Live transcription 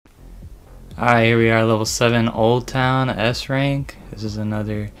Alright, here we are, level 7 Old Town S rank. This is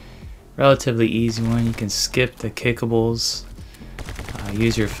another relatively easy one. You can skip the kickables.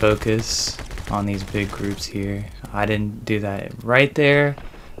 Use your focus on these big groups here. I didn't do that right there,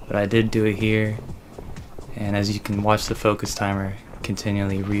 but I did do it here. And as you can watch the focus timer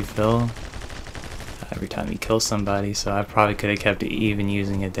continually refill every time you kill somebody, so I probably could have kept it even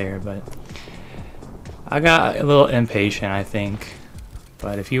using it there, but I got a little impatient, I think.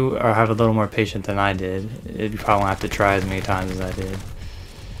 But if you have a little more patience than I did, you probably won't have to try as many times as I did.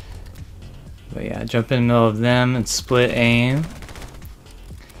 But yeah, jump in the middle of them and split aim.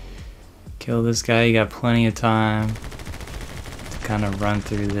 Kill this guy, you got plenty of time to kind of run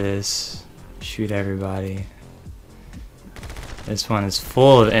through this, shoot everybody. This one is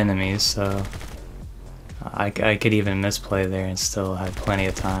full of enemies, so I could even misplay there and still have plenty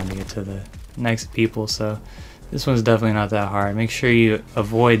of time to get to the next people, so this one's definitely not that hard. Make sure you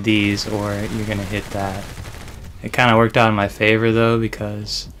avoid these or you're gonna hit that. It kind of worked out in my favor though,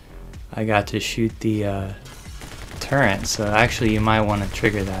 because I got to shoot the turret, so actually you might want to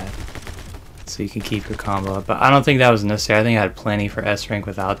trigger that so you can keep your combo up. But I don't think that was necessary. I think I had plenty for S rank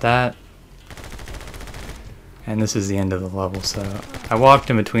without that. And this is the end of the level, so I walked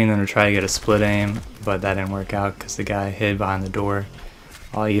in between them to try to get a split aim, but that didn't work out because the guy hid behind the door.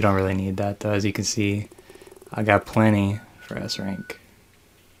 Oh, you don't really need that though. As you can see, I got plenty for S rank,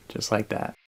 just like that.